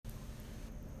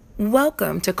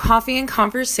Welcome to Coffee and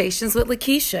Conversations with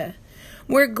Lakeisha.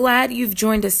 We're glad you've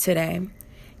joined us today.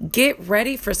 Get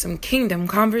ready for some kingdom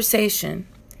conversation.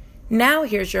 Now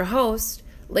here's your host,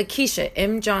 Lakeisha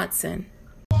M. Johnson.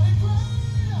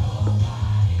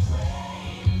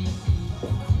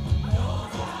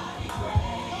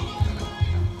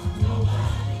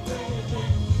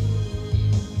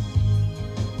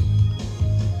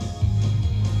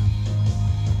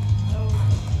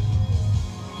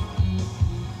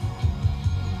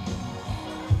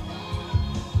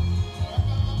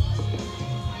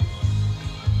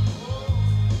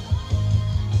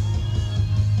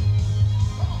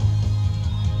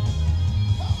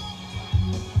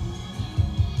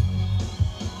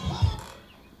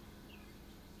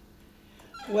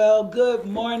 Well, good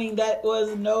morning. That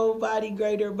was Nobody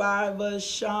Greater by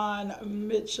Vashawn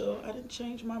Mitchell. I didn't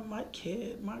change my mic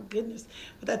head. My goodness.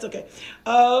 But that's okay.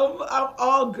 I'm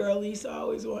all girly, so I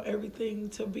always want everything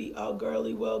to be all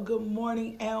girly. Well, good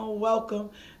morning and welcome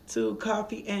to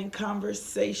Coffee and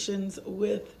Conversations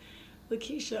with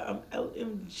Lakeisha. I'm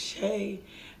LMJ.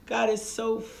 God is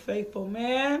so faithful,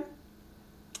 man.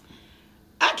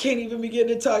 I can't even begin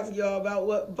to talk to y'all about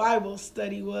what Bible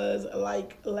study was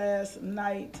like last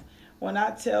night. When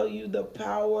I tell you the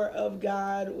power of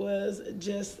God was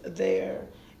just there.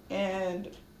 And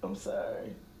I'm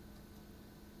sorry.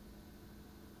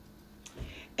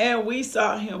 And we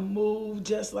saw him move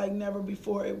just like never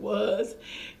before it was.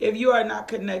 If you are not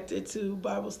connected to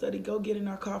Bible study, go get in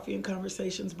our Coffee and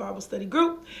Conversations Bible study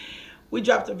group. We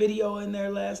dropped a video in there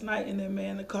last night, and then,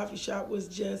 man, the coffee shop was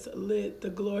just lit. The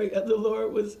glory of the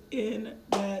Lord was in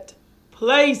that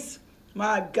place.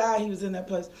 My God, he was in that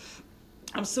place.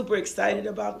 I'm super excited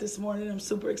about this morning. I'm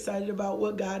super excited about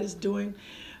what God is doing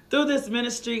through this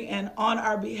ministry and on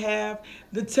our behalf.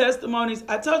 The testimonies,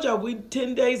 I told y'all,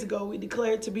 10 days ago, we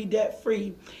declared to be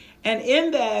debt-free. And in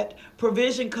that,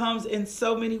 provision comes in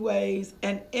so many ways.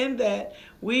 And in that,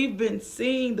 we've been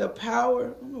seeing the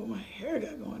power. I don't know what my hair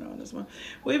got going on this month.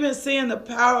 We've been seeing the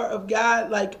power of God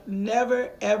like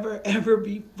never, ever, ever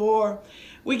before.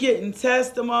 We getting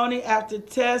testimony after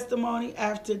testimony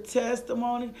after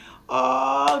testimony.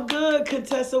 All good,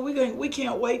 Contessa. We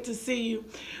can't wait to see you.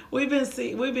 We've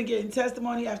been getting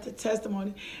testimony after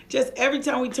testimony. Just every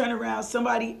time we turn around,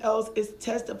 somebody else is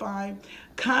testifying.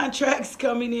 Contracts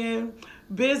coming in,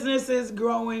 businesses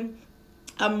growing.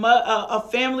 A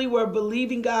family were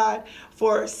believing God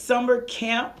for summer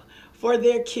camp for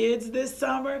their kids this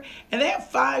summer, and they have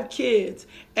 5 kids.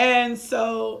 And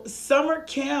so summer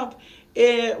camp,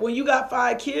 when you got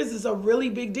 5 kids, is a really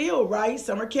big deal, right?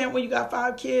 Summer camp when you got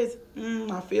 5 kids,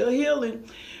 I feel healing.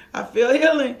 I feel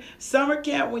healing. Summer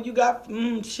camp when you got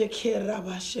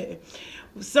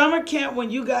Summer camp when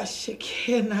you got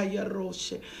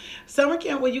Summer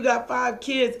camp when you got 5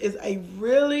 kids is a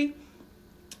really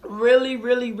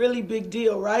big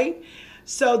deal, right?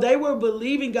 So they were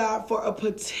believing God for a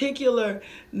particular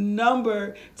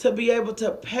number to be able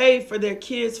to pay for their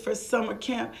kids for summer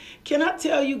camp. Can I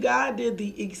tell you, God did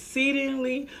the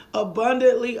exceedingly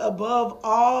abundantly above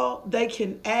all they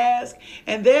can ask,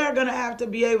 and they are going to have to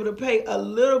be able to pay a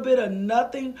little bit of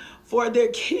nothing for their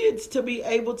kids to be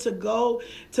able to go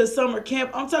to summer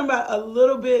camp. I'm talking about a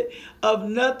little bit of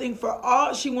nothing for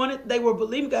all she wanted. They were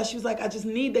believing God. She was like,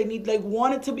 they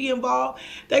wanted to be involved.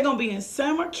 They're going to be in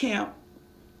summer camp.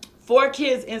 4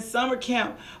 kids in summer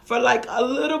camp for like a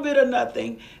little bit of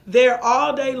nothing. They're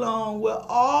all day long with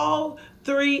all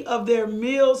 3 of their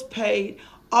meals paid,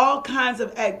 all kinds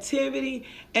of activity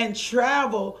and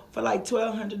travel for like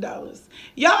 $1,200.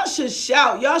 Y'all should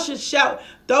shout. Y'all should shout.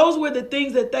 Those were the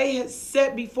things that they had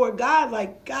set before God.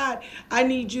 Like, God, I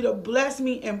need you to bless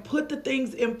me and put the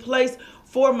things in place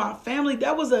for my family.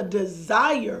 That was a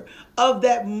desire of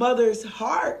that mother's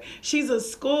heart. She's a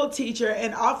school teacher,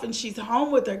 and often she's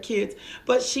home with her kids,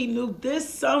 but she knew this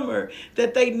summer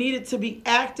that they needed to be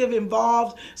active,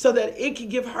 involved, so that it could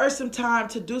give her some time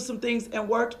to do some things and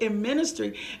work in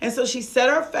ministry. And so she set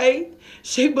her faith.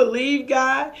 She believed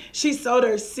God. She sowed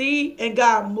her seed, and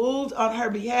God moved on her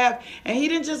behalf. And he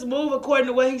didn't just move according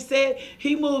to what he said.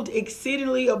 He moved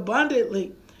exceedingly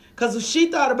abundantly. Because she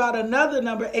thought about another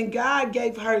number, and God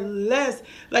gave her less,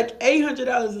 like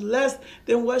 $800 less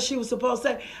than what she was supposed to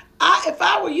say. If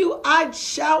I were you, I'd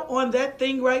shout on that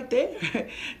thing right there.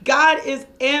 God is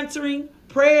answering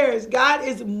prayers. God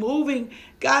is moving.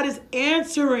 God is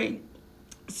answering.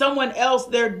 someone else,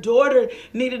 their daughter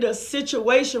needed a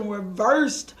situation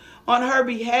reversed on her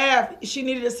behalf. She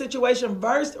needed a situation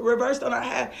reversed on her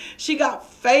behalf. She got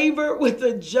favor with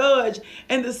the judge,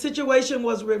 and the situation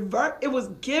was reversed. It was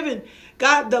given.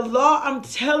 God, the law, I'm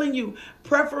telling you,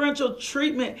 preferential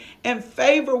treatment and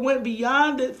favor went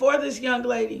beyond it for this young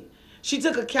lady. She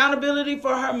took accountability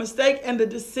for her mistake, and the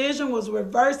decision was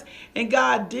reversed, and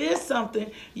God did something.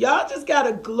 Y'all just got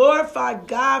to glorify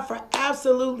God for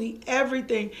absolutely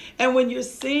everything. And when you're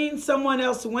seeing someone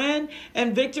else win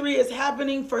and victory is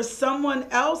happening for someone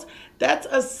else, that's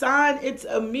a sign. It's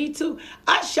a me too.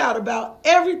 I shout about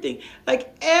everything.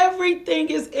 Like,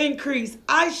 everything is increased.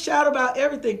 I shout about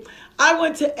everything. I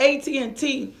went to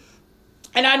AT&T.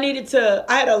 And I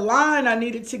had a line I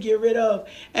needed to get rid of.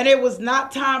 And it was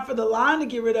not time for the line to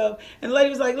get rid of. And the lady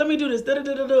was like, let me do this.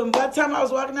 And by the time I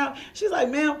was walking out, she's like,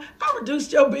 ma'am, I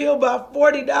reduced your bill by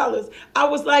 $40. I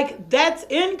was like, that's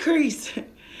increase.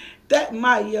 That's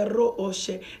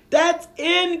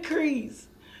increase.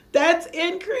 That's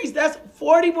increase. That's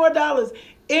 $40 more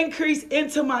increase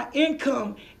into my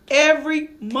income. Every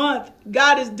month,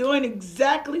 God is doing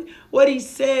exactly what he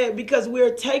said, because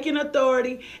we're taking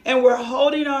authority and we're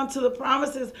holding on to the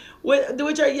promises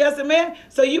which are yes and amen.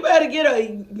 So you better get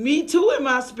a me too in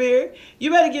my spirit.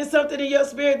 You better get something in your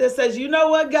spirit that says, you know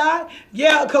what, God?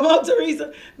 Yeah, come on,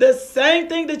 Teresa. The same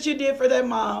thing that you did for that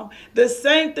mom. The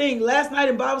same thing. Last night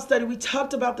in Bible study, we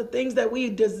talked about the things that we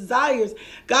desires.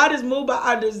 God is moved by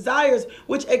our desires,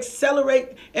 which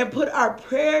accelerate and put our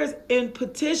prayers and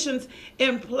petitions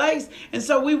in place. And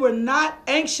so we were not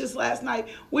anxious last night.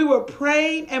 We were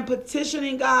praying and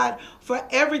petitioning God for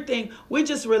everything. We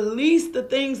just released the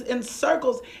things in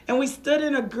circles, and we stood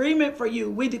in agreement for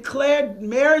you. We declared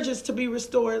marriages to be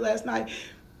restored last night.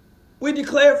 We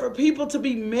declared for people to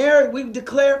be married. We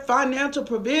declared financial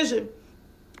provision.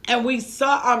 And we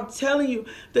saw, I'm telling you,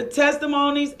 the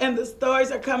testimonies and the stories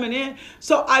are coming in.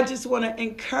 So I just want to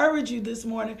encourage you this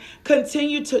morning.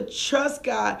 Continue to trust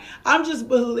God. I'm just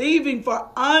believing for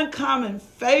uncommon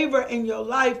favor in your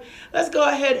life. Let's go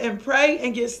ahead and pray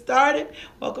and get started.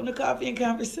 Welcome to Coffee and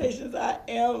Conversations. I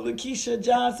am Lakeisha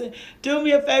Johnson. Do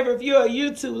me a favor, if you're a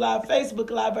YouTube Live, Facebook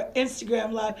Live, or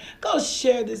Instagram Live, go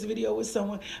share this video with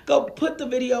someone. Go put the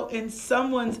video in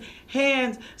someone's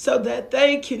hands so that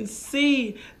they can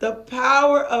see the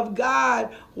power of God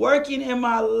working in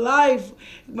my life.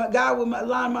 My God, with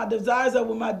my desires up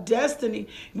with my destiny.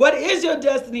 What is your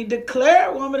destiny?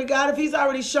 Declare, woman of God. If he's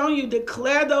already shown you,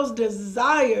 declare those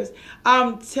desires.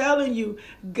 I'm telling you,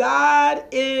 God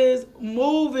is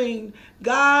moving.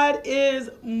 God is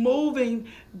moving.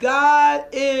 God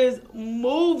is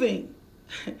moving.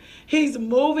 He's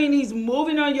moving. He's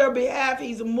moving on your behalf.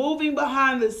 He's moving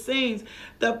behind the scenes.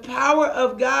 The power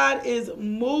of God is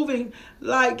moving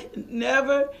like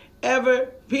never,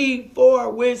 ever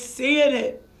before. We're seeing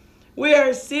it. We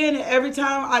are seeing it. Every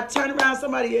time I turn around,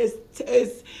 somebody is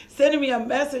sending me a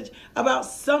message about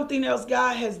something else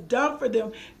God has done for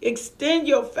them. Extend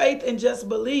your faith and just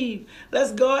believe.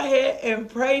 Let's go ahead and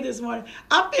pray this morning.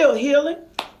 I feel healing.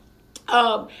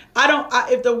 I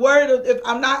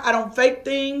don't fake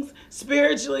things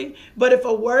spiritually, but if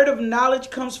a word of knowledge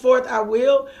comes forth, I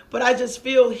will. But I just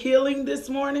feel healing this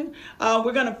morning.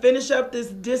 We're going to finish up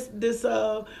this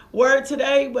word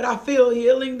today, but I feel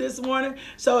healing this morning.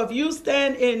 So if you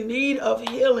stand in need of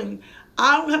healing,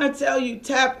 I'm going to tell you,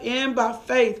 tap in by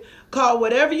faith. Call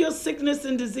whatever your sickness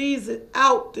and disease is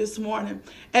out this morning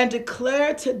and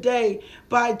declare today,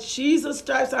 by Jesus'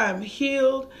 stripes, I am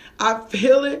healed. I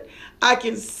feel it. I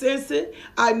can sense it.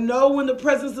 I know when the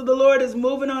presence of the Lord is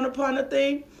moving on upon a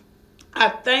thing. I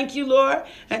thank you, Lord,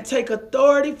 and take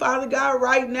authority, Father God,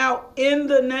 right now in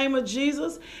the name of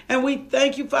Jesus. And we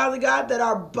thank you, Father God, that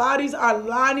our bodies are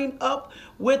lining up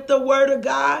with the word of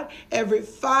God. Every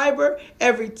fiber,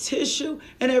 every tissue,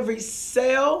 and every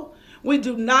cell. We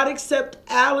do not accept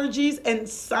allergies and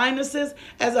sinuses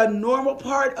as a normal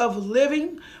part of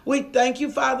living. We thank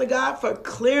you, Father God, for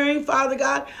clearing, Father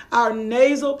God, our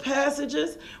nasal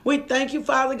passages. We thank you,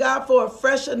 Father God, for a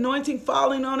fresh anointing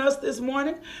falling on us this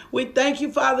morning. We thank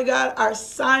you, Father God, our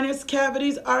sinus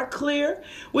cavities are clear.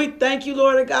 We thank you,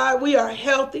 Lord God, we are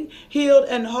healthy, healed,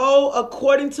 and whole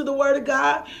according to the word of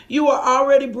God. You are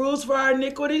already bruised for our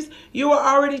iniquities. You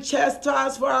are already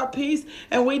chastised for our peace.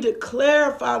 And we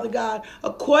declare, Father God,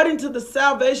 according to the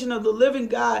salvation of the living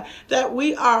God, that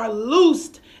we are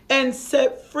loosed and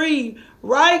set free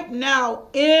right now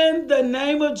in the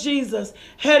name of Jesus.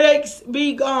 Headaches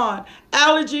be gone.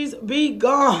 Allergies be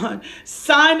gone.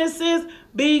 Sinuses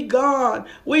be gone.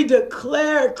 We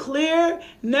declare clear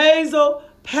nasal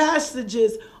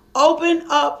passages Open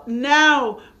up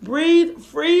now. Breathe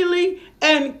freely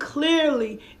and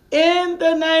clearly. In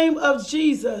the name of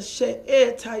Jesus.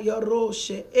 She'eta yoro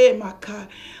she'emaka.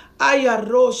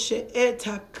 Ayaroshe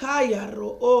etakaya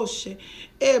rooshe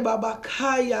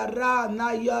ebabakaya ra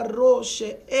na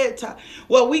yaroshe eta.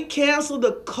 Well, we cancel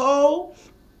the cold.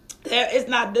 It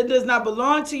does not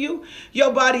belong to you.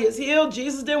 Your body is healed.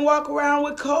 Jesus didn't walk around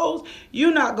with colds.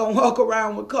 You're not going to walk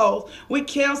around with colds. We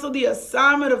cancel the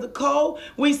assignment of the cold.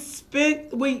 We speak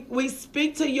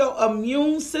to your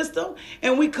immune system,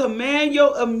 and we command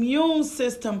your immune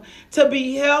system to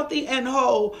be healthy and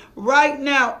whole right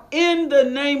now in the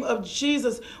name of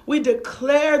Jesus. We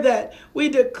declare that. We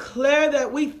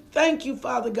thank you,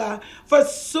 Father God, for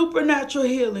supernatural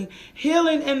healing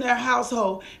in their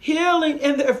household, healing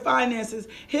in their finances,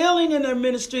 healing in their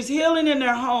ministries, healing in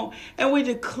their home. And we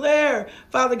declare,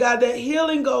 Father God, that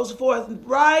healing goes forth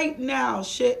right now.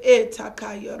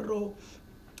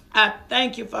 I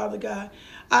thank you, Father God.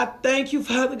 I thank you,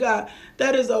 Father God.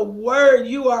 That is a word.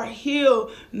 You are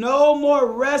healed. No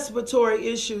more respiratory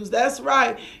issues. That's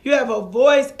right. You have a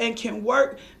voice and can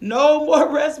work. No more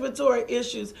respiratory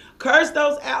issues. Curse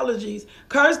those allergies.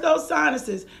 Curse those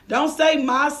sinuses. Don't say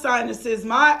my sinuses.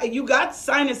 You got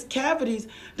sinus cavities.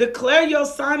 Declare your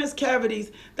sinus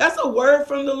cavities. That's a word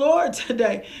from the Lord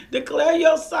today. Declare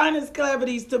your sinus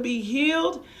cavities to be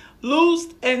healed,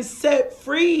 loosed, and set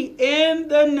free in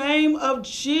the name of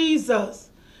Jesus.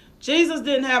 Jesus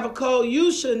didn't have a cold.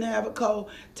 You shouldn't have a cold.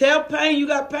 Tell pain, you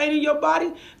got pain in your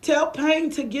body. Tell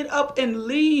pain to get up and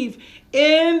leave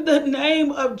in the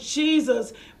name of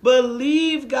Jesus.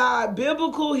 Believe God.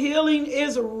 Biblical healing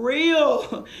is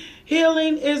real.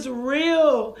 Healing is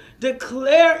real.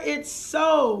 Declare it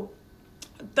so.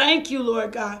 Thank you,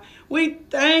 Lord God. We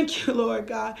thank you, Lord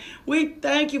God. We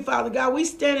thank you, Father God. We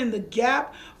stand in the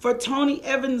gap for Tony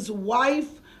Evans' wife,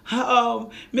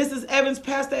 Mrs. Evans,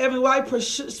 Pastor Evans' wife,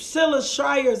 Priscilla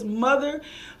Schreier's mother.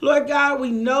 Lord God,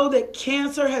 we know that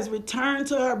cancer has returned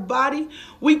to her body.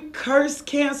 We curse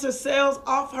cancer cells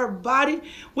off her body.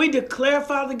 We declare,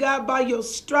 Father God, by your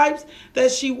stripes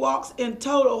that she walks in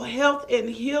total health and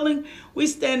healing. We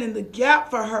stand in the gap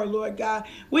for her, Lord God.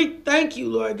 We thank you,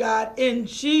 Lord God, in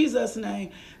Jesus'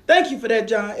 name. Thank you for that,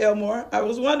 John Elmore. I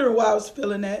was wondering why I was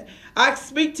feeling that. I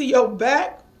speak to your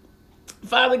back.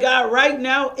 Father God, right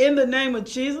now, in the name of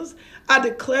Jesus, I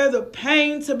declare the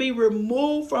pain to be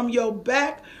removed from your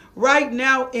back right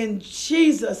now in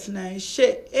Jesus' name.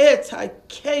 I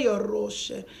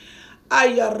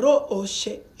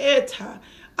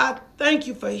thank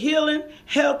you for healing,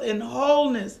 health, and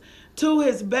wholeness to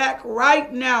his back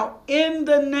right now in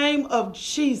the name of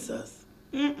Jesus.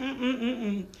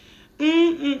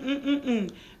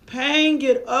 Pain,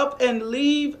 get up and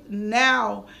leave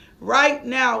now. Right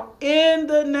now, in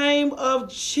the name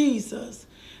of Jesus.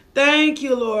 Thank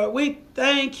you, Lord. We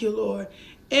thank you, Lord.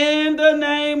 In the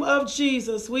name of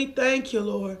Jesus, we thank you,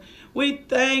 Lord. We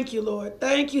thank you, Lord.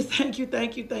 Thank you, thank you,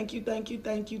 thank you, thank you, thank you,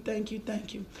 thank you, thank you,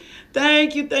 thank you.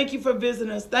 Thank you for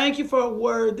visiting us. Thank you for a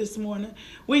word this morning.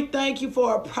 We thank you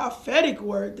for a prophetic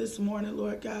word this morning,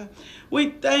 Lord God. We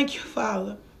thank you,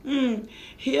 Father.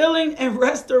 Healing and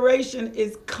restoration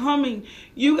is coming.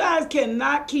 You guys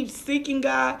cannot keep seeking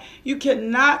God. You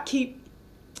cannot keep,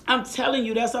 I'm telling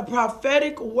you, that's a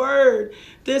prophetic word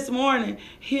this morning.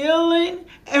 Healing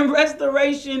and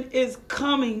restoration is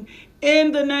coming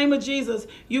in the name of Jesus.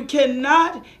 You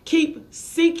cannot keep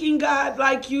seeking God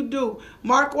like you do.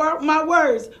 Mark my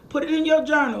words. Put it in your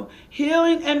journal.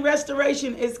 Healing and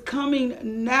restoration is coming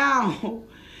now.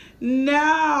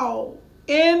 Now.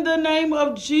 In the name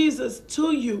of Jesus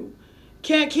to you.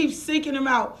 Can't keep seeking him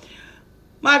out.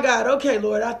 My God. Okay,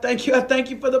 Lord, I thank you. I thank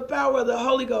you for the power of the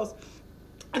Holy Ghost.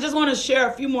 I just want to share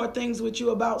a few more things with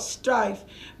you about strife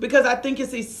because I think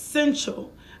it's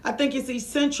essential. I think it's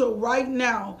essential right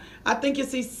now. I think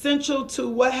it's essential to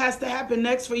what has to happen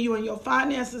next for you in your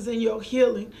finances and your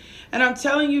healing. And I'm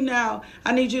telling you now,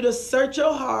 I need you to search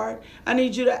your heart. I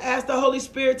need you to ask the Holy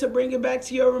Spirit to bring it back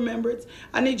to your remembrance.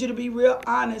 I need you to be real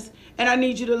honest, and I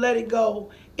need you to let it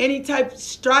go. Any type of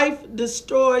strife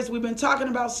destroys, we've been talking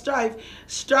about strife.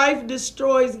 Strife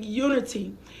destroys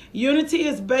unity. Unity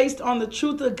is based on the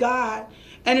truth of God.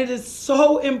 And it is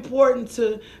so important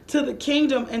to the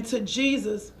kingdom and to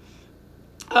Jesus.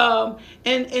 And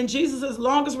Jesus'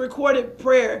 longest recorded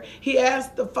prayer, he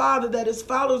asked the Father that his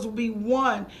followers will be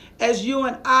one as you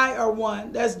and I are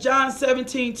one. That's John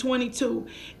 17:22.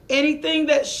 Anything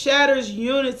that shatters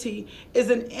unity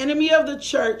is an enemy of the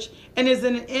church and is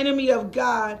an enemy of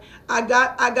God.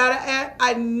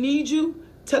 I need you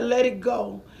to let it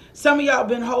go. Some of y'all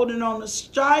been holding on to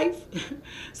strife.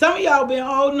 Some of y'all been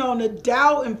holding on to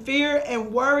doubt and fear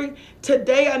and worry.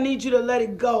 Today, I need you to let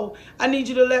it go. I need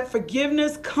you to let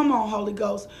forgiveness, come on, Holy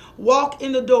Ghost, walk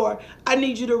in the door. I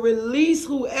need you to release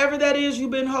whoever that is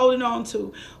you've been holding on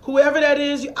to. Whoever that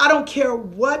is, I don't care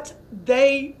what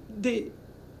they did.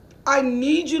 I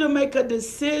need you to make a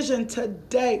decision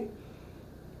today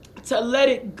to let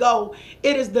it go.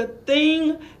 It is the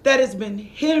thing that has been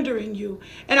hindering you.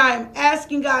 And I am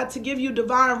asking God to give you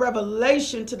divine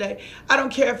revelation today. I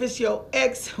don't care if it's your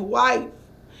ex-wife.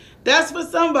 That's for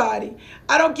somebody.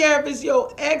 I don't care if it's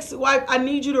your ex-wife. I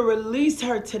need you to release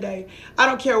her today. I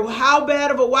don't care how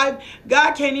bad of a wife.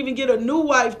 God can't even get a new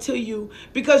wife to you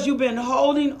because you've been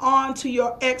holding on to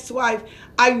your ex-wife.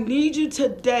 I need you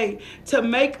today to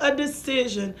make a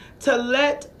decision to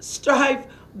let strife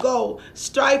go.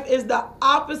 Strife is the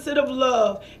opposite of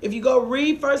love. If you go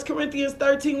read 1 Corinthians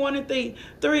 13, 1 and 3,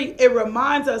 it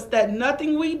reminds us that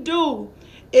nothing we do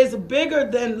is bigger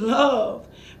than love.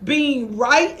 Being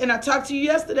right, and I talked to you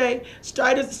yesterday,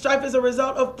 strife is a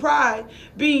result of pride.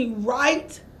 Being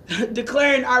right,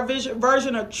 declaring our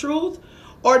version of truth,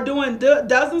 or doing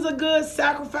dozens of good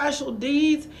sacrificial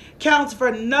deeds counts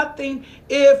for nothing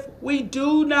if we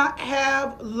do not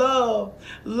have love.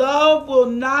 Love will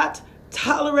not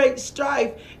tolerate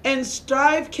strife, and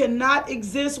strife cannot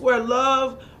exist where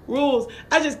love rules.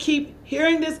 I just keep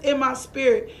hearing this in my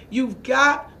spirit. You've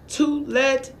got to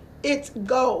let it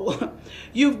go.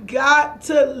 You've got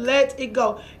to let it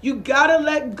go. You got to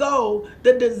let go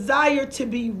the desire to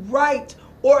be right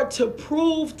or to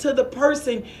prove to the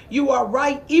person you are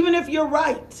right, even if you're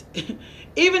right.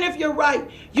 Even if you're right,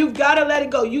 you've got to let it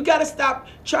go. You got to stop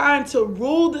trying to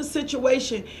rule the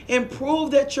situation and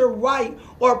prove that you're right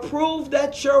or prove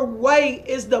that your way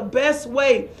is the best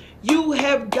way. You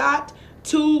have got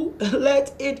to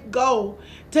let it go.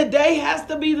 Today has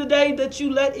to be the day that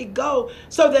you let it go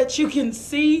so that you can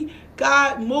see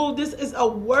God move. This is a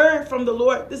word from the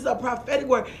Lord. This is a prophetic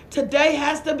word. Today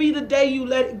has to be the day you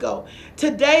let it go.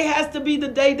 Today has to be the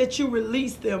day that you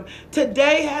release them.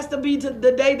 Today has to be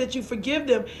the day that you forgive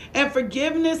them. And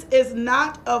forgiveness is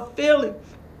not a feeling.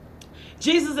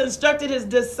 Jesus instructed his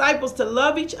disciples to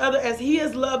love each other as he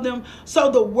has loved them so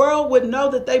the world would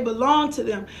know that they belong to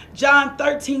them. John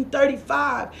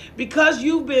 13:35. Because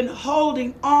you've been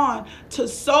holding on to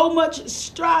so much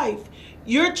strife,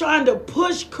 you're trying to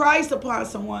push Christ upon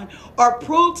someone or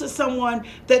prove to someone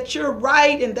that you're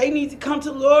right and they need to come to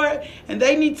the Lord and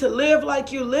they need to live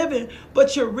like you're living,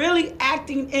 but you're really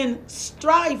acting in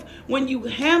strife when you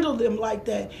handle them like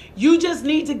that. You just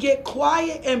need to get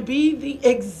quiet and be the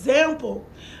example.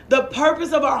 The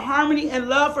purpose of our harmony and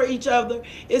love for each other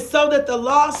is so that the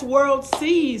lost world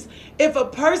sees. If a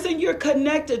person you're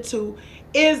connected to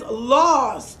is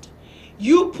lost,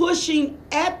 you pushing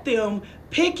at them,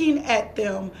 picking at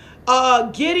them,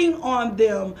 getting on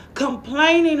them,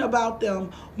 complaining about them,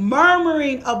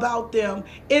 murmuring about them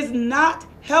is not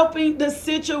helping the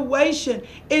situation.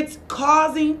 It's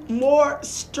causing more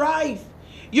strife.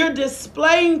 You're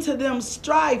displaying to them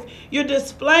strife. You're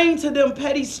displaying to them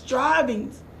petty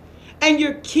strivings. And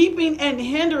you're keeping and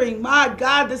hindering. My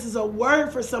God, this is a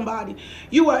word for somebody.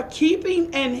 You are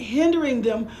keeping and hindering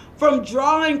them from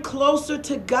drawing closer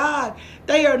to God.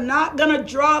 They are not going to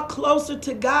draw closer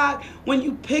to God when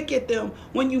you pick at them,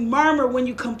 when you murmur, when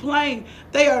you complain.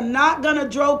 They are not going to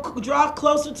draw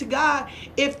closer to God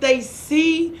if they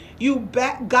see you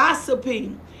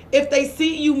gossiping, if they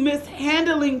see you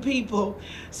mishandling people.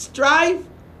 Strife,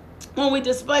 when we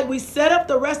display, we set up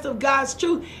the rest of God's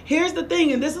truth. Here's the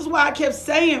thing, and this is why I kept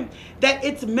saying that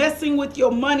it's messing with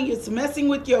your money. It's messing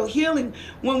with your healing.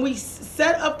 When we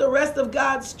set up the rest of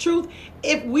God's truth,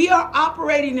 if we are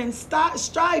operating in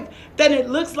strife, then it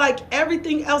looks like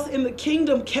everything else in the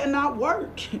kingdom cannot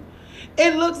work.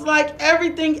 It looks like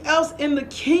everything else in the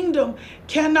kingdom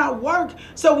cannot work.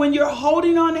 So when you're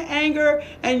holding on to anger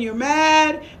and you're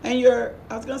mad and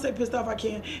I was going to say pissed off,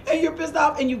 and you're pissed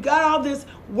off and you got all this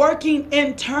working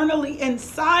internally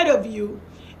inside of you,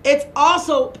 it's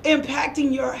also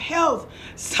impacting your health.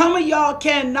 Some of y'all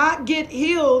cannot get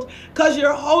healed because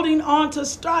you're holding on to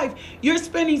strife. You're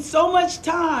spending so much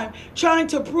time trying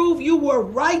to prove you were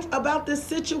right about this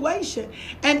situation.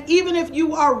 And even if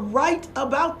you are right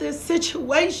about this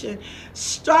situation,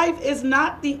 strife is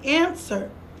not the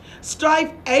answer.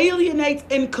 Strife alienates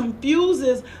and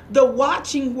confuses the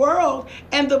watching world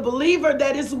and the believer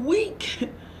that is weak.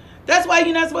 That's why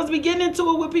you're not supposed to be getting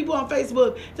into it with people on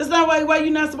Facebook. That's not why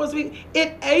you're not supposed to be.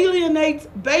 It alienates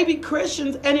baby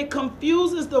Christians and it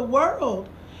confuses the world.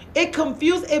 It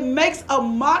confuses, it makes a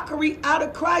mockery out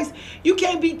of Christ. You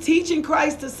can't be teaching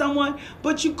Christ to someone,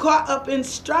 but you caught up in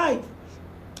strife.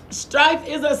 Strife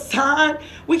is a sign.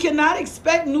 We cannot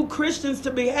expect new Christians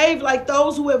to behave like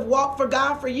those who have walked for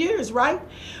God for years, right?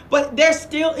 But they're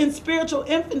still in spiritual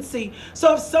infancy.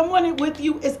 So if someone with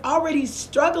you is already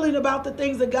struggling about the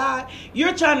things of God,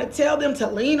 you're trying to tell them to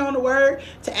lean on the word,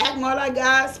 to act more like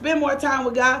God, spend more time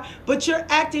with God, but you're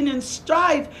acting in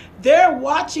strife. They're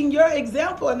watching your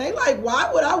example and they like, why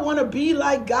would I want to be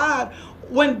like God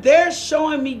when they're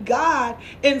showing me God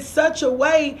in such a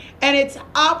way and it's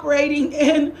operating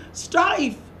in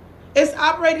strife? It's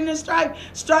operating in strife.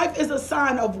 Strife is a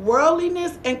sign of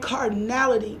worldliness and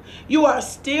carnality. You are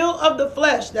still of the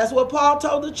flesh. That's what Paul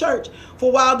told the church.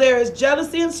 For while there is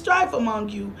jealousy and strife among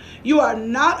you, you are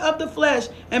not of the flesh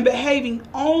and behaving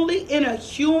only in a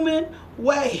human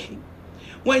way.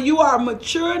 When you are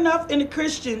mature enough in the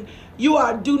Christian, you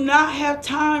do not have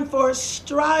time for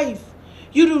strife.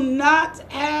 You do not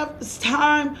have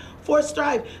time for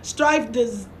strife. Strife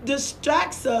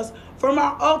distracts us from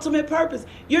our ultimate purpose.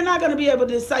 You're not going to be able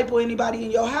to disciple anybody in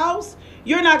your house.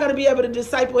 You're not going to be able to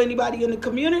disciple anybody in the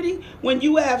community when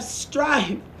you have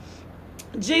strife.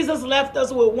 Jesus left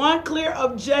us with one clear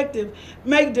objective: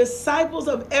 make disciples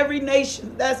of every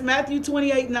nation. That's Matthew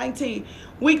 28:19.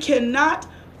 We cannot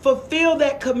fulfill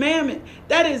that commandment.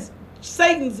 That is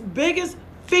Satan's biggest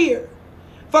fear,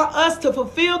 for us to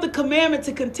fulfill the commandment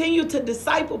to continue to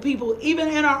disciple people, even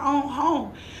in our own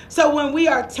home. So when we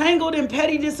are tangled in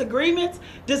petty disagreements,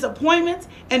 disappointments,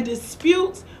 and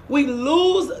disputes, we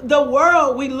lose the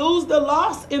world. We lose the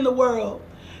loss in the world.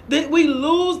 We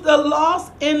lose the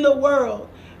loss in the world.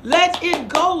 Let it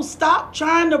go. Stop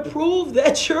trying to prove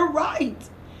that you're right.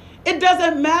 It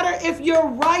doesn't matter if you're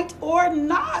right or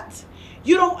not.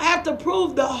 You don't have to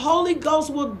prove. The Holy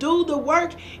Ghost will do the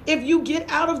work if you get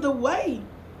out of the way.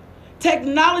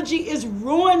 Technology is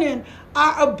ruining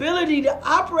our ability to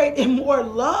operate in more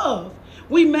love.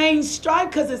 We main strife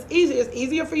because it's easy. It's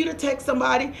easier for you to text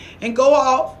somebody and go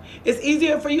off. It's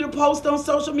easier for you to post on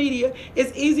social media.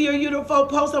 It's easier for you to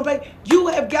post on Facebook. You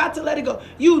have got to let it go.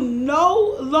 You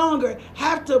no longer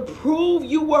have to prove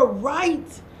you were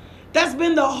right. That's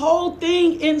been the whole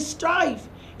thing in strife.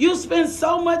 You spend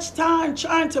so much time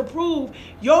trying to prove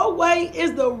your way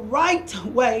is the right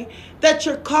way that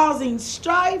you're causing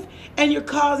strife and you're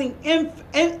causing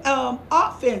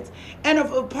offense. And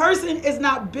if a person is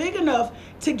not big enough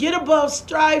to get above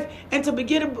strife and to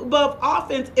get above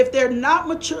offense, if they're not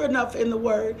mature enough in the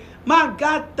word, my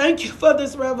God, thank you for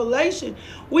this revelation.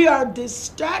 We are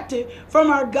distracted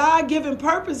from our God-given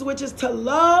purpose, which is to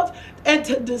love and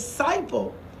to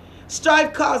disciple.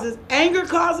 Strife causes anger,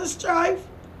 causes strife.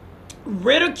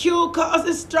 Ridicule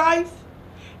causes strife.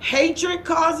 Hatred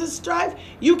causes strife.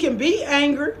 You can be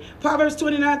angry. Proverbs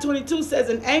 29:22 says,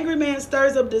 an angry man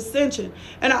stirs up dissension,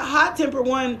 and a hot-tempered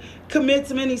one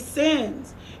commits many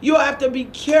sins. You have to be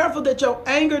careful that your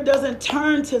anger doesn't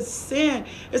turn to sin.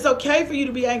 It's okay for you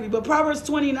to be angry, but Proverbs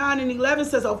 29:11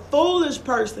 says, a foolish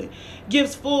person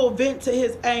gives full vent to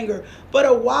his anger, but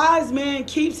a wise man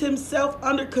keeps himself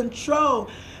under control.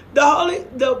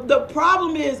 The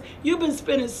problem is you've been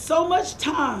spending so much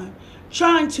time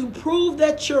trying to prove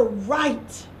that you're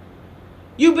right.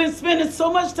 You've been spending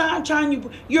so much time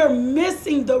you're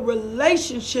missing the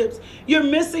relationships. You're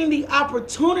missing the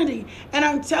opportunity. And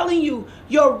I'm telling you,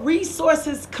 your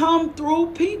resources come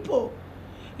through people.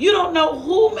 You don't know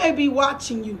who may be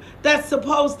watching you that's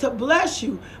supposed to bless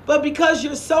you. But because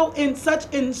you're so in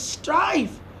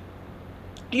strife,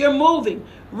 you're moving.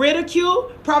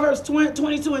 Ridicule, Proverbs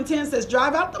 22:10 says,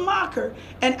 drive out the mocker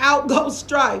and out goes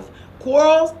strife.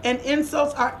 Quarrels and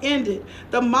insults are ended.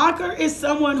 The mocker is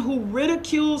someone who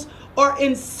ridicules or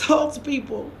insults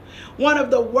people. One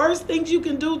of the worst things you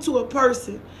can do to a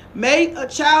person, mate, a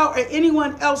child, or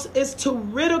anyone else, is to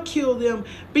ridicule them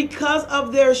because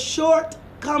of their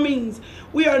shortcomings.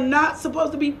 We are not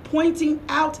supposed to be pointing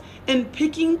out and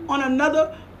picking on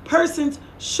another person's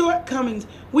shortcomings.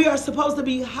 We are supposed to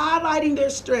be highlighting their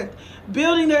strength,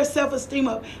 building their self-esteem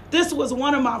up. This was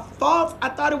one of my faults.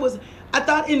 I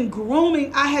thought in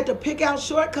grooming I had to pick out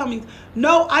shortcomings.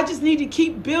 No, I just need to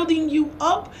keep building you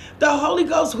up. The Holy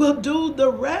Ghost will do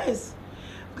the rest.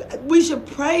 We should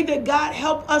pray that God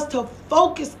help us to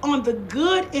focus on the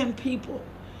good in people.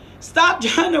 Stop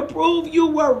trying to prove you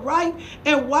were right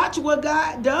and watch what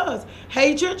God does.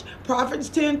 Hatred, Proverbs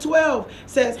 10:12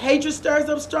 says, hatred stirs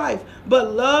up strife,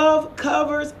 but love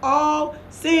covers all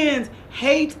sins.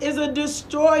 Hate is a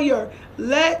destroyer.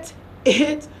 Let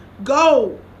it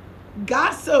go.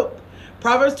 Gossip.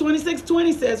 Proverbs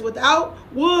 26:20 says, without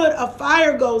wood, a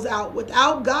fire goes out.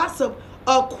 Without gossip,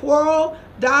 a quarrel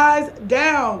dies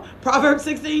down. Proverbs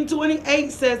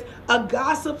 16:28 says, a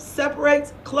gossip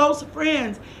separates close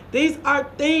friends. These are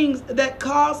things that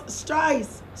cause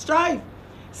strife.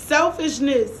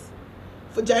 Selfishness.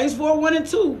 For James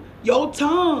 4:1-2, your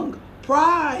tongue,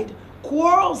 pride,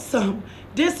 quarrelsome,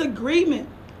 disagreement,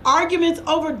 arguments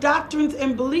over doctrines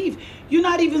and belief. You're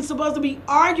not even supposed to be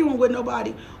arguing with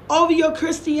nobody over your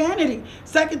Christianity.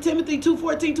 2 Timothy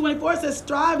 2:14-24 says,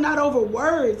 strive not over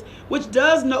words, which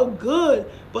does no good,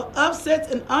 but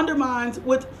upsets and undermines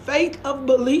with faith of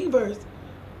believers.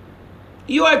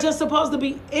 You are just supposed to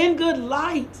be in good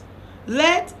light.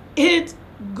 Let it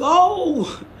go.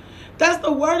 That's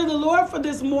the word of the Lord for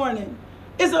this morning.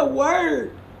 It's a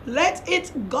word. Let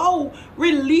it go.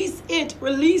 Release it.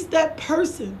 Release that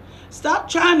person. Stop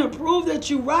trying to prove that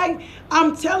you're right.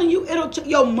 I'm telling you,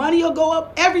 your money will go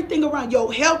up. Everything around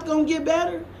your health gonna get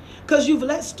better, because you've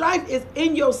let strife is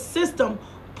in your system,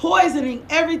 poisoning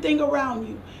everything around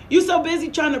you. You're so busy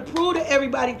trying to prove to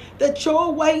everybody that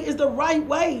your way is the right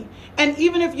way. And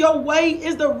even if your way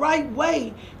is the right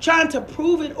way, trying to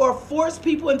prove it or force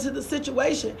people into the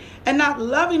situation and not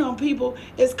loving on people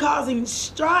is causing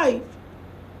strife.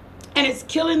 And it's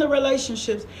killing the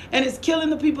relationships. And it's killing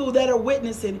the people that are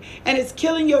witnessing. And it's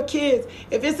killing your kids.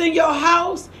 If it's in your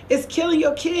house, it's killing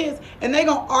your kids. And they're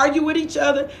going to argue with each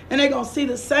other. And they're going to see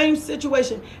the same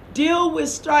situation. Deal with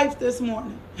strife this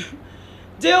morning.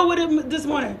 Deal with it this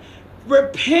morning.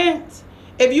 Repent.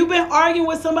 If you've been arguing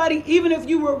with somebody, even if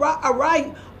you were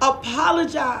right,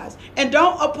 apologize. And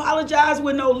don't apologize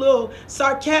with no little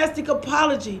sarcastic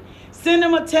apology. Send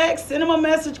them a text, send them a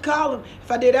message, call them.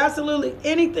 If I did absolutely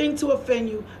anything to offend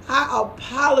you, I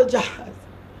apologize.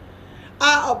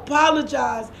 I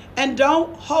apologize. And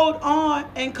don't hold on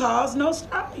and cause no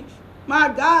strife. My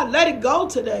God, let it go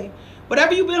today.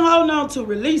 Whatever you've been holding on to,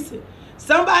 release it.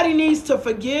 Somebody needs to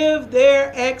forgive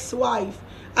their ex-wife.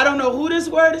 I don't know who this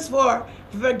word is for.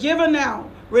 Forgive her now.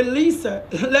 Release her.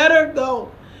 Let her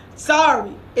go.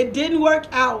 Sorry, it didn't work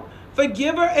out.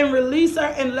 Forgive her and release her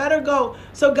and let her go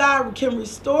so God can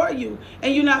restore you.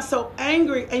 And you're not so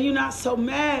angry and you're not so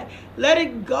mad. Let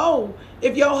it go.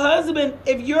 If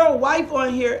you're a wife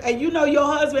on here and you know your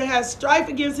husband has strife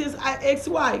against his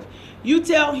ex-wife, you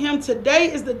tell him today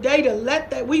is the day to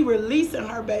let that we releasing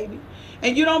her, baby.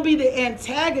 And you don't be the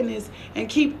antagonist and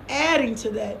keep adding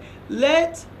to that.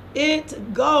 Let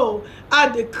it go. I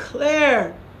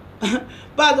declare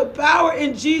by the power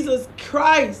in Jesus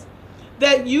Christ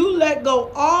that you let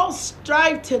go all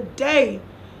strife today,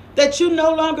 that you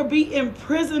no longer be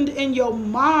imprisoned in your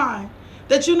mind,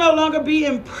 that you no longer be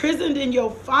imprisoned in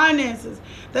your finances,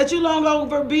 that you no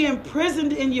longer be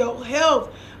imprisoned in your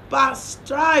health by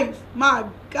strife. My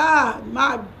God,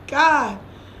 my God,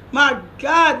 my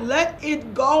God, let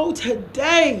it go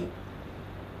today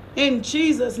in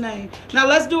Jesus' name. Now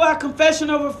let's do our confession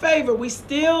over favor. We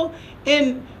still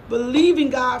in believing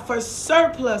God for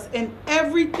surplus in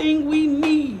everything we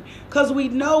need, because we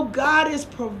know God is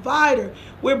provider.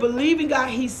 We're believing God.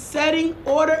 He's setting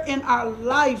order in our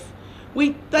life.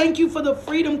 We thank you for the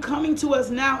freedom coming to us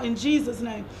now in Jesus'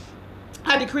 name.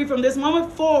 I decree from this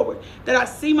moment forward that I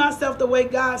see myself the way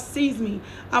God sees me.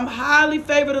 I'm highly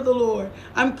favored of the Lord.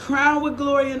 I'm crowned with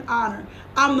glory and honor.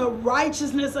 I'm the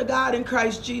righteousness of God in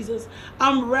Christ Jesus.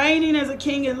 I'm reigning as a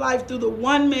king in life through the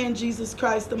one man, Jesus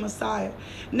Christ, the Messiah.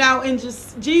 Now, in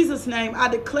just Jesus' name, I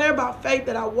declare by faith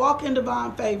that I walk in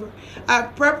divine favor. I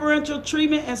have preferential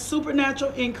treatment and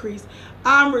supernatural increase.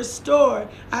 I'm restored.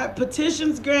 I have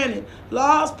petitions granted,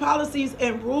 laws, policies,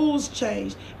 and rules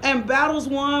changed, and battles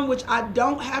won which I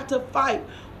don't have to fight.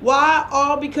 Why?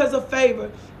 All because of favor.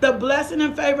 The blessing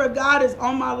and favor of God is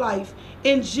on my life.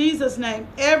 In Jesus' name,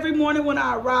 every morning when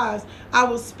I arise, I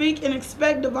will speak and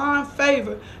expect divine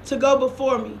favor to go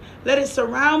before me. Let it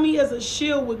surround me as a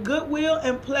shield with goodwill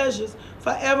and pleasures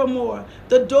forevermore.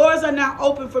 The doors are now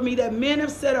open for me that men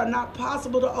have said are not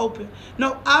possible to open.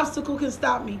 No obstacle can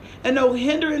stop me, and no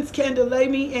hindrance can delay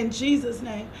me in Jesus'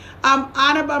 name. I'm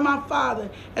honored by my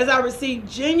Father as I receive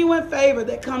genuine favor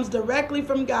that comes directly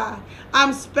from God.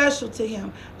 I'm special to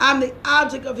him. I'm the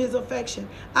object of his affection.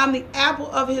 I'm the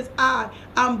apple of his eye.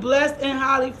 I'm blessed and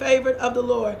highly favored of the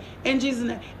Lord in Jesus'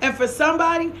 name. And for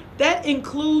somebody, that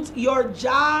includes your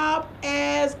job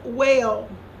as well.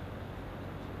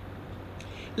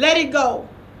 Let it go.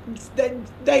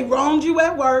 They wronged you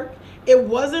at work. It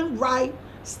wasn't right.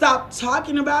 Stop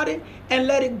talking about it and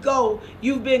let it go.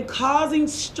 You've been causing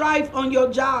strife on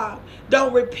your job.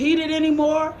 Don't repeat it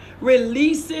anymore.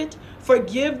 Release it.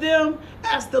 Forgive them.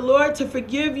 Ask the Lord to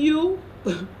forgive you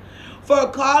for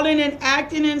calling and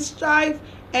acting in strife.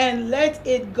 and let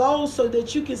it go so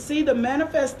that you can see the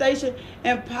manifestation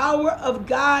and power of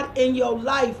God in your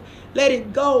life. Let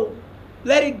it go.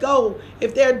 Let it go.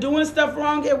 If they're doing stuff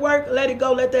wrong at work, let it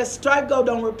go. Let that stripe go.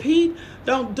 Don't repeat.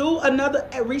 Don't do another.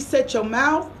 Reset your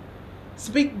mouth.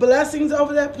 Speak blessings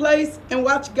over that place and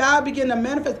watch God begin to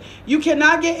manifest. You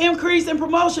cannot get increase in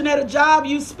promotion at a job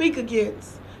you speak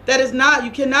against. That is not.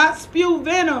 You cannot spew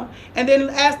venom and then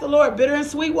ask the Lord. Bitter and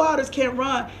sweet waters can't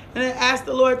run. And then ask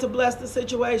the Lord to bless the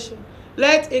situation.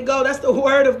 Let it go. That's the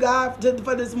word of God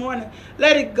for this morning.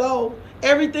 Let it go.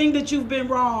 Everything that you've been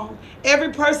wrong,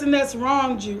 every person that's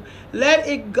wronged you, let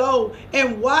it go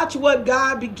and watch what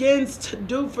God begins to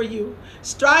do for you.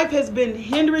 Strife has been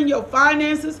hindering your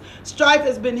finances. Strife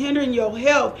has been hindering your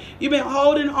health. You've been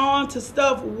holding on to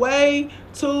stuff way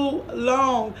too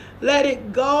long. Let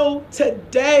it go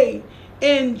today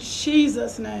in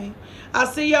Jesus' name. I'll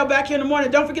see y'all back here in the morning.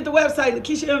 Don't forget the website,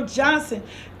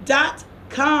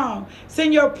 LakeishaMJohnson.com.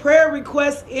 Send your prayer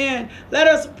requests in. Let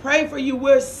us pray for you.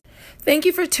 Thank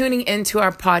you for tuning into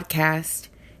our podcast.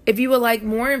 If you would like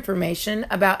more information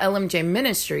about LMJ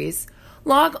Ministries,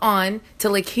 log on to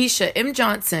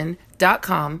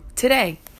LakeishaMJohnson.com today.